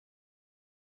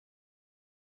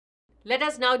Let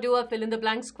us now do a fill in the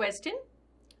blanks question.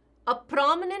 A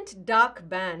prominent dark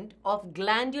band of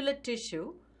glandular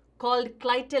tissue called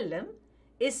clitellum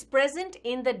is present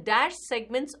in the dash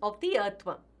segments of the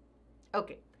earthworm.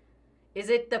 Okay. Is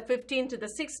it the 15th to the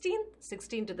 16th,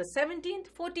 16th to the 17th,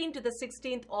 14th to the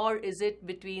 16th, or is it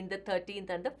between the 13th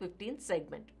and the 15th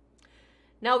segment?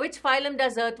 Now, which phylum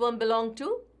does earthworm belong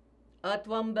to?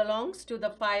 Earthworm belongs to the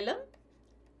phylum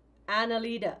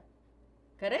Annelida.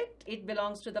 Correct? It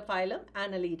belongs to the phylum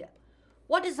Annelida.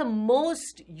 What is the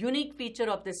most unique feature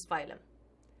of this phylum?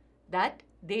 That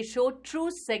they show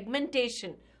true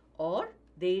segmentation, or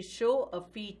they show a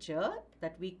feature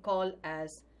that we call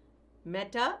as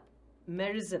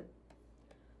metamerism.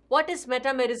 What is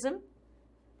metamerism?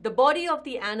 The body of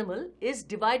the animal is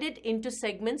divided into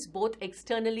segments both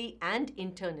externally and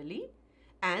internally,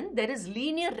 and there is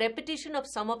linear repetition of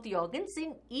some of the organs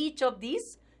in each of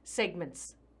these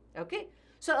segments. Okay,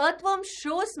 so earthworm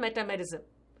shows metamerism.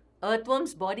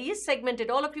 Earthworm's body is segmented.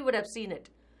 All of you would have seen it.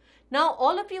 Now,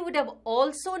 all of you would have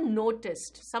also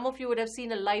noticed, some of you would have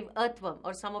seen a live earthworm,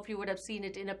 or some of you would have seen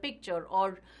it in a picture,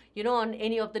 or, on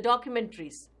any of the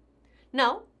documentaries.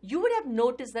 Now, you would have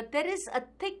noticed that there is a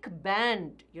thick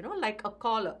band, like a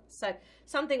collar, so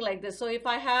something like this. So, if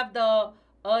I have the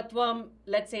earthworm,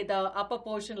 let's say the upper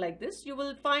portion like this, you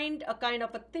will find a kind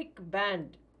of a thick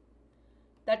band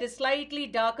that is slightly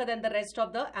darker than the rest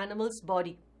of the animal's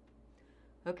body.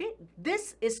 Okay,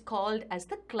 this is called as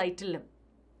the clitellum.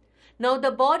 Now,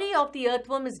 the body of the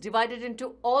earthworm is divided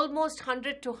into almost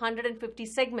 100 to 150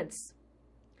 segments.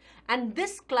 And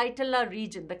this clitellar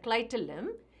region, the clitellum,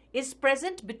 is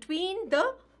present between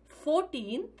the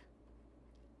 14th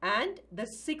and the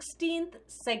 16th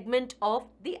segment of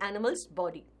the animal's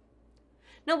body.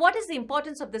 Now, what is the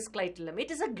importance of this clitellum? It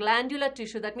is a glandular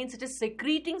tissue. That means it is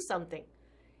secreting something.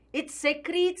 It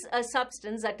secretes a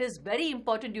substance that is very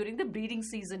important during the breeding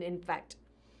season, in fact.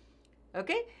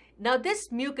 Okay. Now,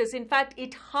 this mucus, in fact,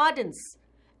 it hardens,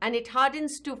 and it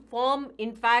hardens to form,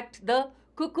 in fact, the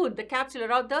cocoon, the capsule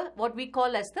around the, what we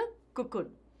call as the cocoon.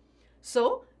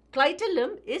 So,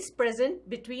 clitellum is present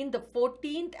between the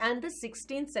 14th and the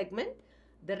 16th segment.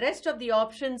 The rest of the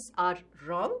options are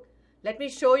wrong. Let me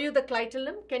show you the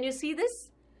clitellum. Can you see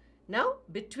this? Now,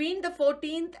 between the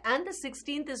 14th and the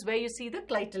 16th is where you see the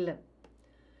clitellum.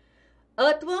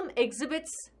 Earthworm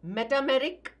exhibits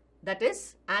metameric, that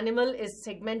is, animal is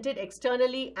segmented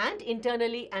externally and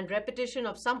internally, and repetition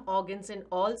of some organs in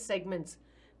all segments.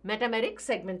 Metameric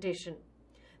segmentation.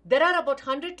 There are about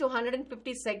 100 to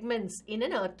 150 segments in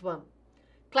an earthworm.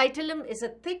 Clitellum is a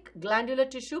thick glandular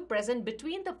tissue present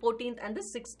between the 14th and the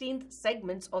 16th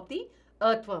segments of the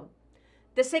earthworm.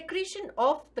 The secretion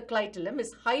of the clitellum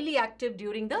is highly active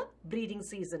during the breeding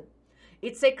season.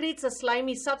 It secretes a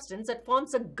slimy substance that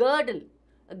forms a girdle.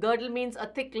 A girdle means a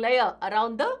thick layer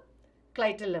around the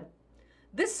clitellum.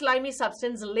 This slimy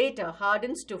substance later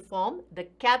hardens to form the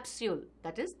capsule,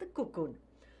 that is the cocoon.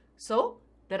 So,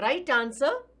 the right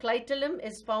answer, clitellum,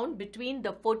 is found between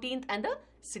the 14th and the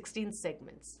 16th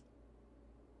segments.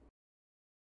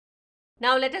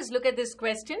 Now, let us look at this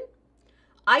question.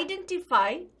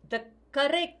 Identify the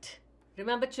correct,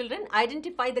 remember children,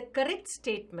 identify the correct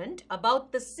statement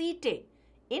about the setae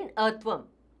in earthworm.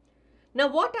 Now,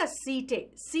 what are setae?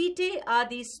 Setae are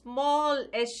these small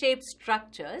S-shaped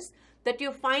structures that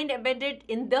you find embedded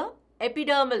in the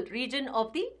epidermal region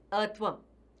of the earthworm.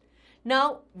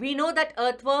 Now, we know that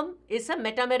earthworm is a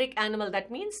metameric animal.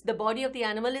 That means the body of the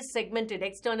animal is segmented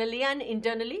externally and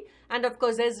internally. And of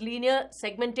course, there's linear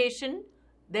segmentation.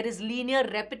 There is linear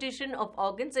repetition of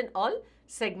organs in all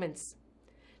segments.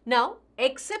 Now,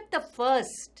 except the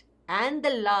first and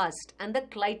the last and the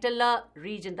clitellar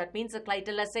region, that means the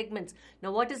clitellar segments.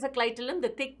 Now, what is the clitellum? The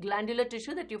thick glandular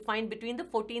tissue that you find between the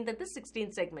 14th and the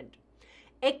 16th segment.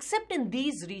 Except in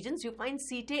these regions, you find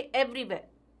setae everywhere.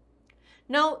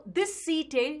 Now, this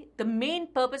setae, the main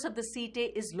purpose of the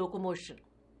setae is locomotion.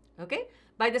 Okay?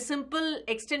 By the simple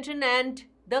extension and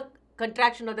the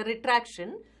contraction or the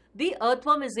retraction, the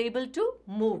earthworm is able to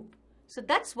move. So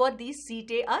that's what these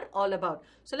setae are all about.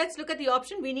 So let's look at the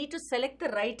option. We need to select the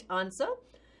right answer.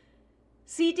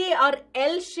 Setae are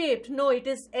L-shaped. No, it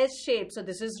is S-shaped. So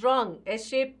this is wrong.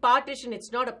 S-shaped partition.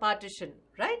 It's not a partition,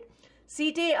 right?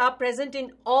 Setae are present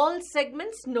in all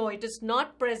segments. No, it is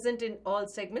not present in all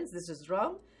segments. This is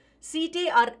wrong.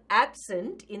 Setae are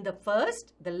absent in the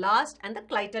first, the last, and the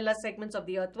clitellar segments of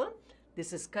the earthworm.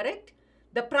 This is correct.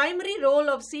 The primary role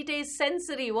of setae is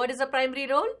sensory. What is the primary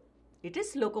role? It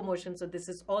is locomotion. So this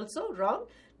is also wrong.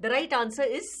 The right answer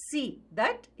is C,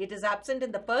 that it is absent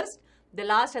in the first, the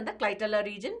last, and the clitellar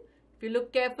region. If you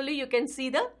look carefully, you can see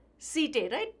the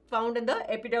setae, right, found in the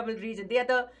epidermal region. They are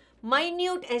the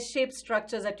minute S-shaped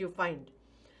structures that you find.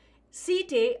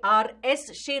 Setae are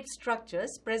S-shaped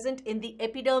structures present in the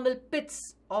epidermal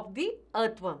pits of the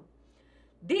earthworm.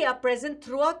 They are present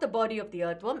throughout the body of the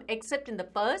earthworm except in the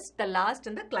first, the last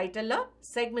and the clitella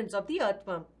segments of the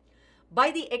earthworm.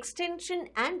 By the extension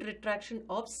and retraction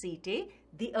of setae,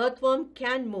 the earthworm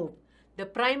can move. The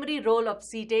primary role of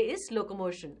setae is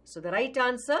locomotion. So the right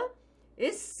answer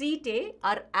is setae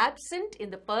are absent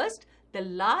in the first, the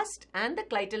last and the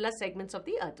clitella segments of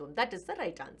the earthworm. That is the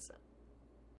right answer.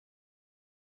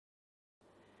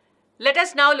 Let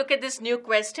us now look at this new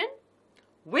question.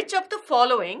 Which of the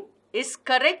following is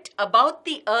correct about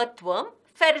the earthworm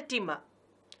Pheretima?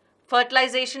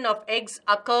 Fertilization of eggs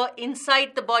occur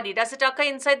inside the body. Does it occur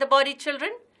inside the body,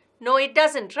 children? No, it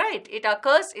doesn't, right? It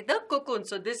occurs in the cocoon.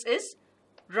 So this is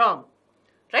wrong,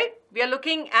 right? We are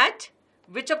looking at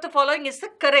which of the following is the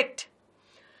correct.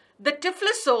 The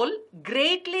typhlossole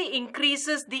greatly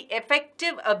increases the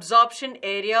effective absorption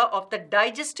area of the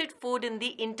digested food in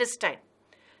the intestine.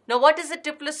 Now, what is the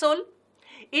typhlossole?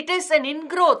 It is an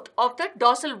ingrowth of the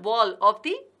dorsal wall of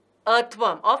the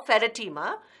earthworm of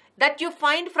Pheretima that you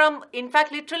find from, in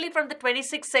fact, literally from the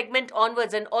 26th segment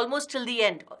onwards and almost till the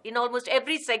end. In almost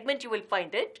every segment you will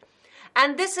find it.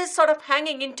 And this is sort of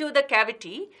hanging into the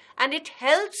cavity and it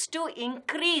helps to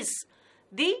increase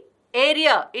the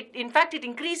area. In fact, it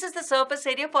increases the surface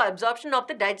area for absorption of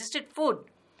the digested food.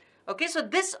 Okay, so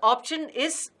this option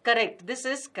is correct. This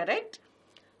is correct.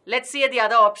 Let's see the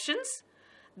other options.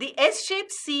 The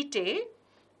S-shaped setae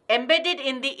embedded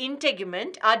in the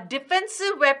integument are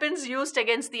defensive weapons used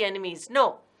against the enemies.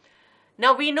 No.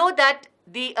 Now we know that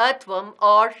the earthworm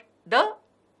or the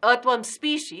earthworm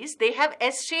species, they have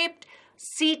S-shaped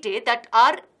setae that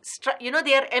are,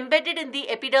 they are embedded in the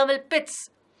epidermal pits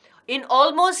in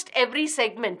almost every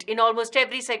segment,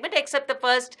 except the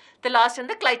first, the last and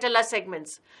the clitella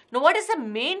segments. Now what is the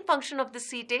main function of the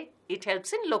setae? It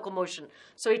helps in locomotion.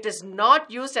 So it is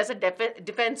not used as a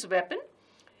defense weapon.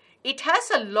 It has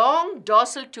a long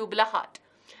dorsal tubular heart.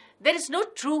 There is no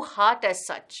true heart as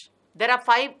such. There are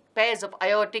 5 pairs of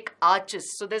aortic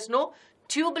arches. So there's no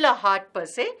tubular heart per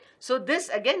se. So this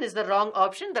again is the wrong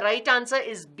option. The right answer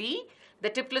is B. The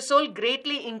typhlossole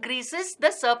greatly increases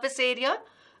the surface area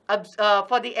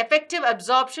for the effective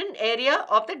absorption area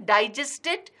of the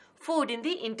digested food in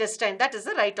the intestine. That is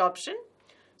the right option.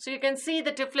 So you can see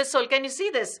the typhlossole. Can you see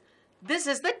this? This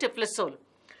is the typhlossole.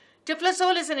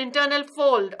 Typhlossole is an internal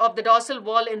fold of the dorsal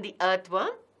wall in the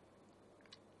earthworm.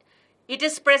 It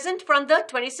is present from the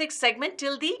 26th segment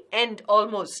till the end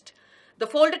almost. The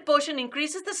folded portion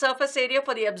increases the surface area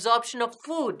for the absorption of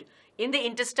food in the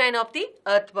intestine of the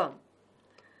earthworm.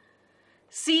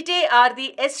 Setae are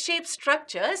the S-shaped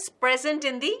structures present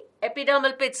in the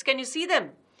epidermal pits. Can you see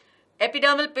them?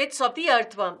 Epidermal pits of the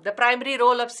earthworm. The primary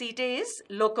role of setae is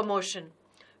locomotion.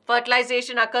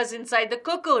 Fertilization occurs inside the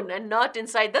cocoon and not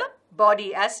inside the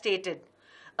body as stated.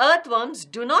 Earthworms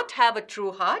do not have a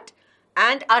true heart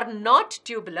and are not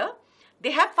tubular.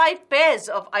 They have 5 pairs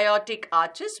of aortic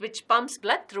arches which pumps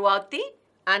blood throughout the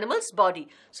animal's body.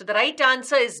 So the right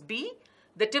answer is B.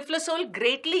 The typhlossole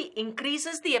greatly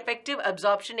increases the effective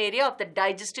absorption area of the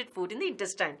digested food in the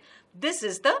intestine. This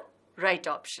is the right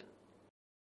option.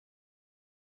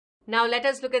 Now let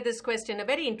us look at this question, a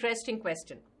very interesting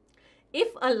question. If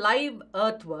a live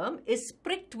earthworm is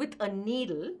pricked with a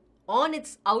needle on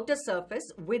its outer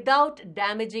surface without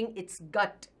damaging its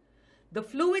gut, the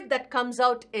fluid that comes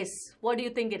out is, what do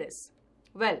you think it is?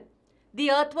 Well, the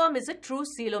earthworm is a true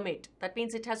coelomate. That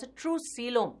means it has a true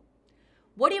coelom.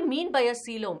 What do you mean by a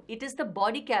coelom? It is the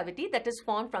body cavity that is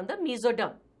formed from the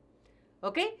mesoderm.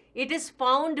 Okay? It is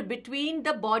found between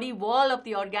the body wall of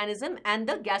the organism and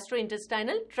the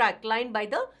gastrointestinal tract lined by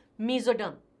the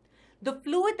mesoderm. The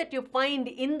fluid that you find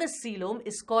in the coelom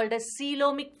is called a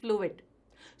coelomic fluid.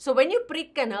 So when you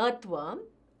prick an earthworm,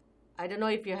 I don't know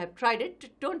if you have tried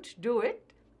it, don't do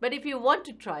it. But if you want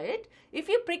to try it, if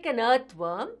you prick an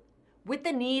earthworm with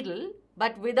a needle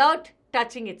but without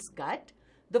touching its gut,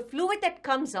 the fluid that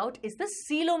comes out is the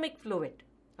coelomic fluid.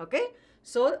 Okay?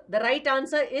 So the right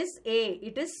answer is A.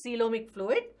 It is coelomic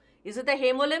fluid. Is it the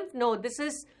hemolymph? No, this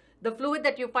is the fluid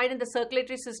that you find in the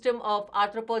circulatory system of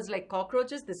arthropods like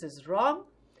cockroaches. This is wrong.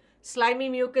 Slimy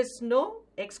mucus, no.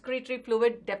 Excretory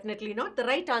fluid, definitely not. The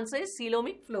right answer is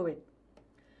coelomic fluid.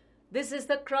 This is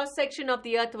the cross section of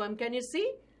the earthworm. Can you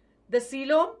see? The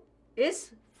coelom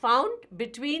is found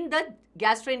between the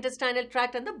gastrointestinal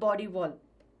tract and the body wall.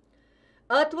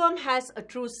 Earthworm has a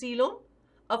true coelom,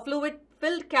 a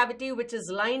fluid-filled cavity which is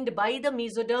lined by the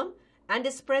mesoderm and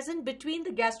is present between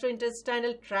the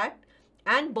gastrointestinal tract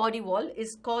and body wall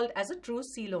is called as a true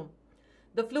coelom.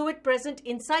 The fluid present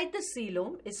inside the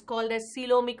coelom is called as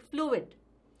coelomic fluid.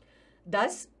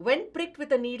 Thus, when pricked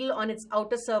with a needle on its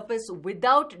outer surface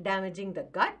without damaging the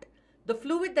gut, the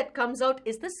fluid that comes out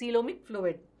is the coelomic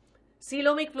fluid.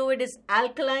 Coelomic fluid is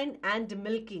alkaline and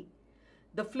milky.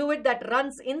 The fluid that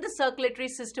runs in the circulatory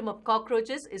system of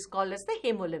cockroaches is called as the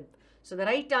hemolymph. So the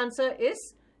right answer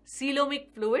is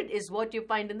coelomic fluid is what you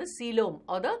find in the coelom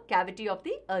or the cavity of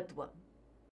the earthworm.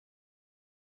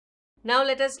 Now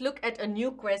let us look at a new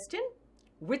question.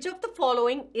 Which of the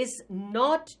following is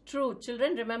not true?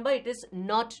 Children, remember, it is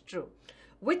not true.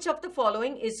 Which of the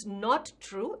following is not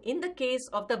true in the case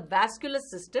of the vascular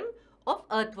system of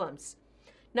earthworms?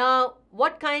 Now,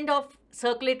 what kind of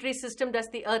circulatory system does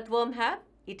the earthworm have?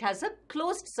 It has a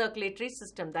closed circulatory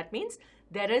system. That means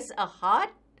there is a heart,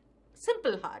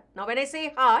 simple heart. Now, when I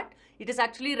say heart, it is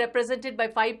actually represented by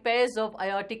 5 pairs of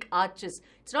aortic arches.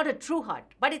 It's not a true heart,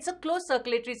 but it's a closed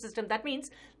circulatory system. That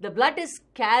means the blood is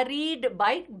carried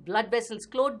by blood vessels,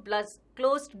 closed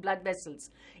blood vessels.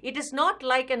 It is not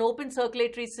like an open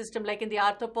circulatory system like in the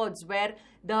arthropods where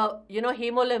the,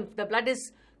 hemolymph, the blood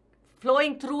is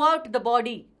flowing throughout the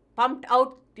body, pumped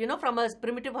out, from a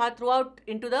primitive heart throughout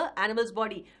into the animal's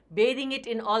body, bathing it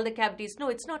in all the cavities. No,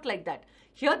 it's not like that.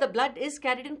 Here the blood is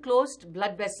carried in closed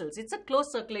blood vessels. It's a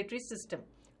closed circulatory system.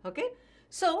 Okay.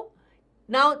 So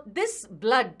now this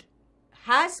blood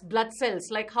has blood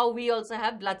cells like how we also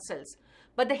have blood cells.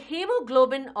 But the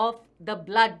hemoglobin of the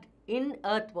blood in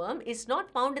earthworm is not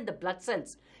found in the blood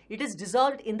cells. It is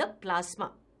dissolved in the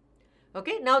plasma.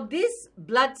 Okay. Now these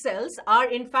blood cells are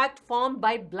in fact formed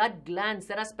by blood glands.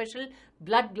 There are special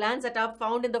blood glands that are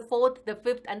found in the 4th, the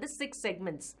 5th and the 6th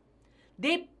segments.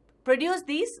 They produce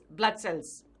these blood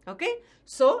cells. Okay.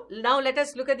 So now let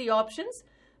us look at the options.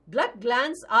 Blood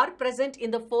glands are present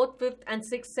in the 4th, 5th and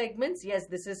 6th segments. Yes,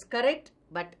 this is correct,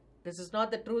 but this is not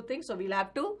the true thing. So we'll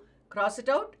have to cross it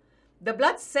out. The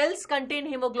blood cells contain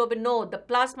hemoglobin. No, the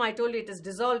plasma, I told you, it is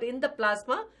dissolved in the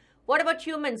plasma. What about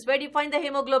humans? Where do you find the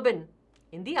hemoglobin?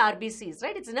 In the RBCs,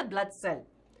 right? It's in a blood cell.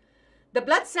 The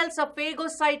blood cells are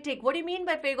phagocytic. What do you mean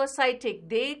by phagocytic?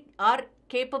 They are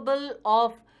capable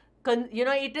of,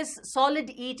 it is solid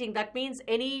eating. That means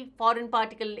any foreign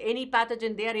particle, any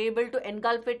pathogen, they are able to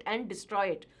engulf it and destroy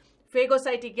it.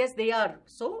 Phagocytic, yes, they are.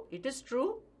 So it is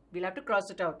true. We'll have to cross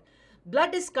it out.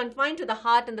 Blood is confined to the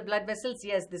heart and the blood vessels.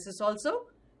 Yes, this is also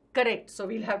correct. So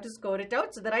we'll have to score it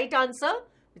out. So the right answer,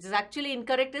 which is actually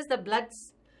incorrect, is the blood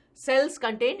cells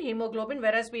contain hemoglobin,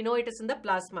 whereas we know it is in the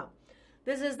plasma.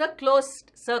 This is the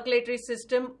closed circulatory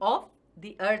system of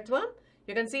the earthworm.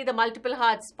 You can see the multiple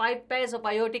hearts, 5 pairs of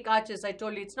aortic arches. I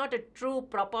told you it's not a true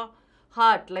proper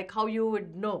heart like how you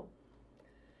would know.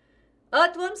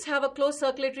 Earthworms have a closed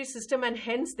circulatory system and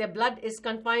hence their blood is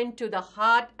confined to the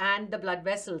heart and the blood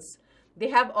vessels. They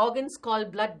have organs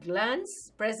called blood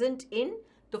glands present in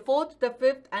the 4th, the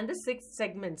 5th and the 6th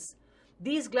segments.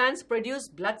 These glands produce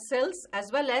blood cells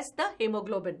as well as the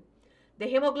hemoglobin. The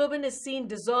hemoglobin is seen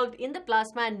dissolved in the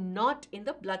plasma and not in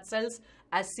the blood cells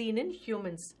as seen in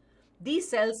humans. These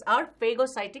cells are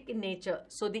phagocytic in nature.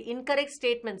 So the incorrect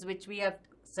statements which we have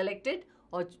selected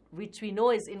or which we know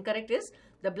is incorrect is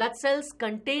the blood cells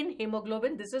contain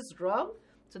hemoglobin. This is wrong.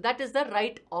 So that is the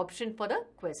right option for the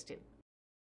question.